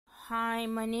Hi,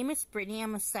 my name is Brittany.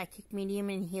 I'm a psychic medium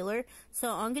and healer. So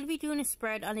I'm going to be doing a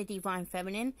spread on the Divine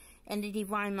Feminine and the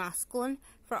Divine Masculine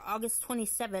for August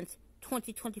 27th,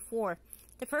 2024.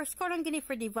 The first card I'm getting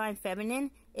for Divine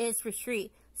Feminine is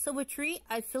Retreat. So Retreat,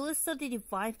 I feel as though the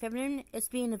Divine Feminine is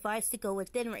being advised to go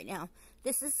within right now.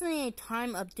 This isn't a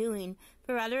time of doing,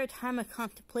 but rather a time of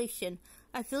contemplation.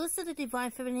 I feel as though the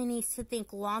Divine Feminine needs to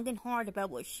think long and hard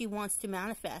about what she wants to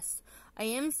manifest. I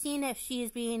am seeing that she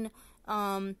is being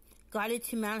guided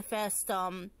to manifest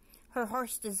her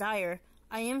heart's desire.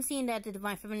 I am seeing that the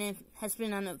Divine Feminine has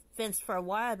been on the fence for a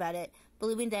while about it,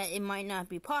 believing that it might not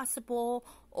be possible,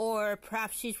 or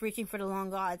perhaps she's reaching for the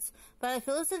long odds. But I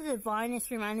feel as though the Divine is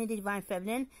reminding the Divine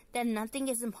Feminine that nothing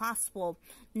is impossible.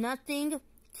 Nothing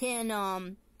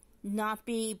can not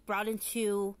be brought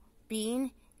into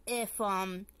being if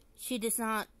she does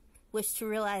not wish to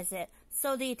realize it.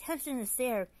 So the attention is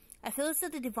there. I feel as though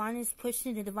the Divine is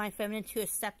pushing the Divine Feminine to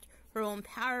accept her own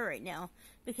power right now,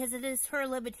 because it is her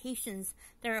limitations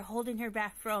that are holding her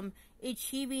back from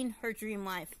achieving her dream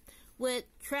life. With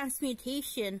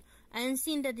transmutation, I am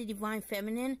seeing that the Divine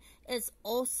Feminine is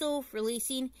also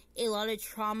releasing a lot of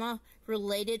trauma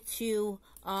related to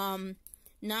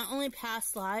not only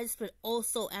past lives, but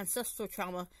also ancestral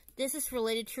trauma. This is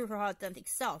related to her authentic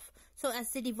self. So as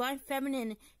the Divine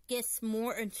Feminine gets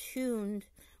more attuned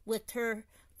with her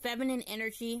feminine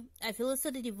energy, I feel as though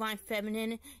the Divine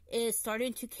Feminine is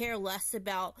starting to care less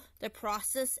about the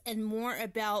process and more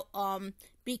about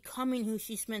becoming who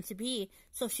she's meant to be.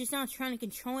 So she's not trying to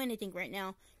control anything right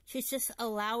now. She's just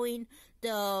allowing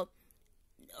her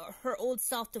old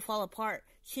self to fall apart.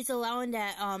 She's allowing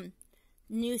that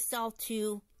new self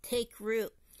to take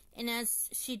root. And as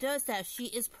she does that, she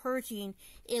is purging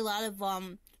a lot of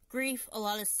grief, a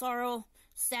lot of sorrow,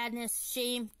 sadness,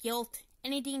 shame, guilt,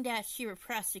 anything that she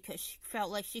repressed because she felt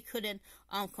like she couldn't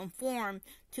conform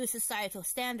to societal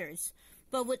standards.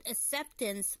 But with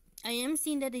acceptance, I am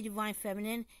seeing that the Divine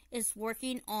Feminine is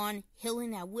working on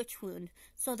healing that witch wound.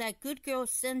 So that good girl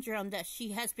syndrome that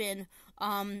she has been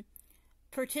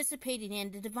participating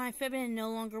in, the Divine Feminine no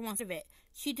longer wants of it.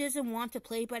 She doesn't want to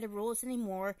play by the rules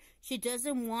anymore. She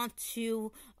doesn't want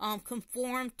to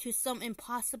conform to some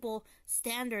impossible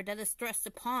standard that is thrust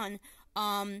upon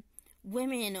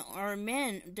women or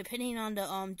men, depending on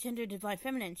the gender Divine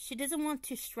Feminine. She doesn't want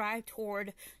to strive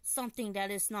toward something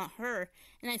that is not her.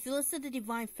 And I feel as though the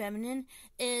Divine Feminine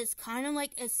is kind of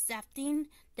like accepting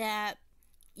that,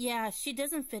 yeah, she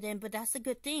doesn't fit in, but that's a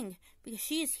good thing, because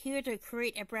she is here to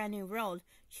create a brand new world.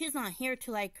 She's not here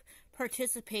to like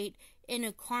participate in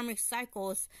the karmic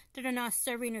cycles that are not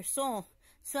serving her soul.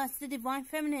 So as the Divine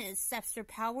Feminine accepts her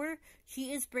power,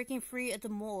 she is breaking free of the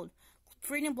mold.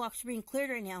 Freedom blocks are being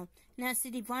cleared right now. And as the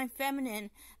Divine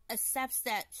Feminine accepts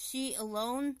that she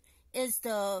alone is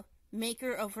the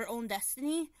maker of her own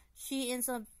destiny, she ends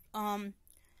up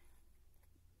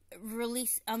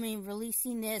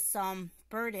releasing this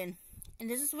burden. And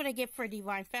this is what I get for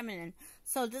Divine Feminine.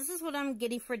 So this is what I'm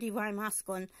getting for Divine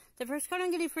Masculine. The first card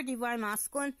I'm getting for Divine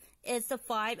Masculine is the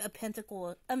Five of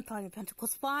Pentacles.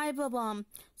 Five of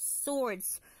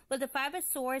Swords. With the Five of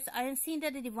Swords, I am seeing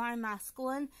that the Divine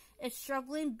Masculine is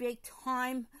struggling big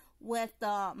time with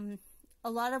a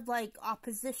lot of like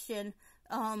opposition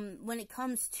when it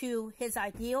comes to his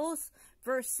ideals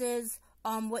versus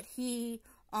what he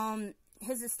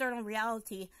his external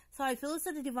reality. So I feel as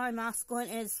though the Divine Masculine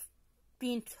is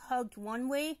being tugged one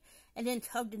way and then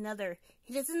tugged another.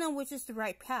 He doesn't know which is the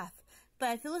right path. But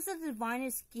I feel as though the Divine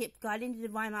is guiding the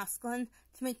Divine Masculine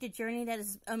to make the journey that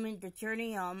is,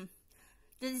 the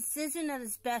decision that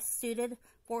is best suited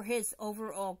for his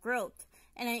overall growth.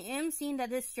 And I am seeing that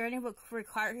this journey will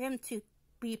require him to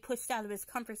be pushed out of his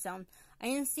comfort zone. I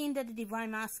am seeing that the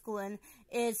Divine Masculine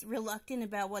is reluctant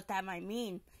about what that might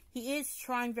mean. He is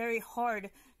trying very hard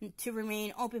to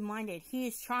remain open-minded. He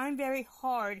is trying very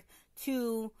hard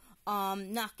to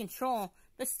not control,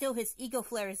 but still his ego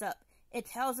flares up. It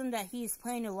tells him that he is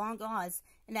playing the long odds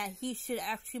and that he should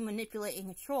actually manipulate and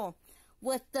control.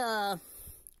 With the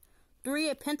Three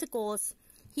of Pentacles,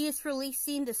 he is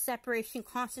releasing the separation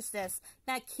consciousness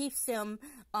that keeps him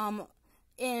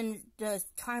in the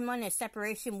timeline of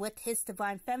separation with his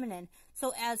Divine Feminine.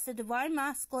 So as the Divine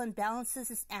Masculine balances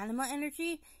his anima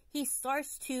energy, he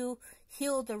starts to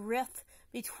heal the rift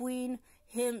between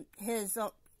his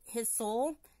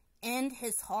soul and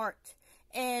his heart.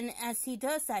 And as he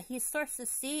does that, he starts to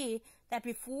see that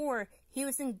before he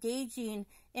was engaging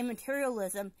in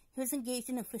materialism, he was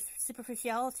engaging in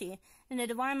superficiality. And the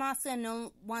Divine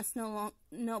Masculine wants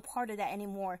no part of that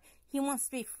anymore. He wants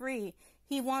to be free.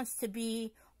 He wants to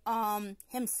be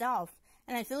himself.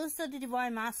 And I feel as though the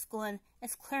Divine Masculine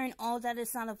is clearing all that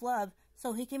is not of love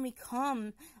so he can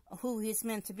become who he's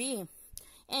meant to be.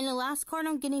 And the last card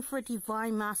I'm getting for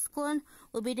Divine Masculine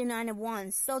will be the Nine of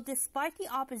Wands. So despite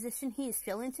the opposition he is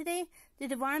feeling today, the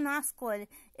Divine Masculine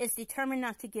is determined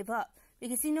not to give up.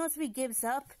 Because he knows if he gives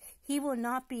up, he will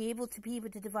not be able to be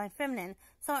with the Divine Feminine.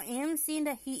 So I am seeing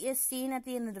that he is seeing at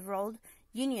the end of the road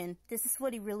union. This is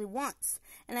what he really wants.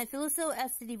 And I feel as though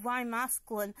as the Divine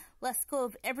Masculine lets go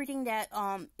of everything that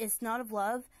is not of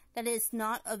love, that is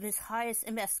not of his highest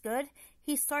and best good,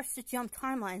 he starts to jump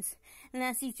timelines. And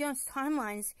as he jumps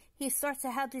timelines, he starts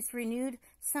to have this renewed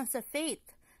sense of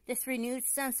faith, this renewed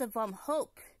sense of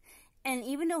hope. And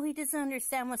even though he doesn't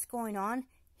understand what's going on,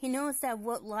 he knows that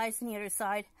what lies on the other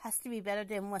side has to be better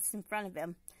than what's in front of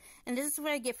him. And this is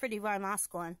what I get for Divine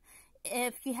Masculine.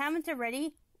 If you haven't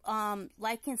already,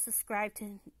 like and subscribe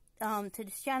to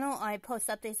this channel. I post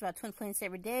updates about twin flames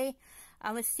every day.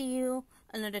 I will see you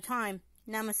another time.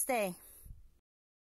 Namaste.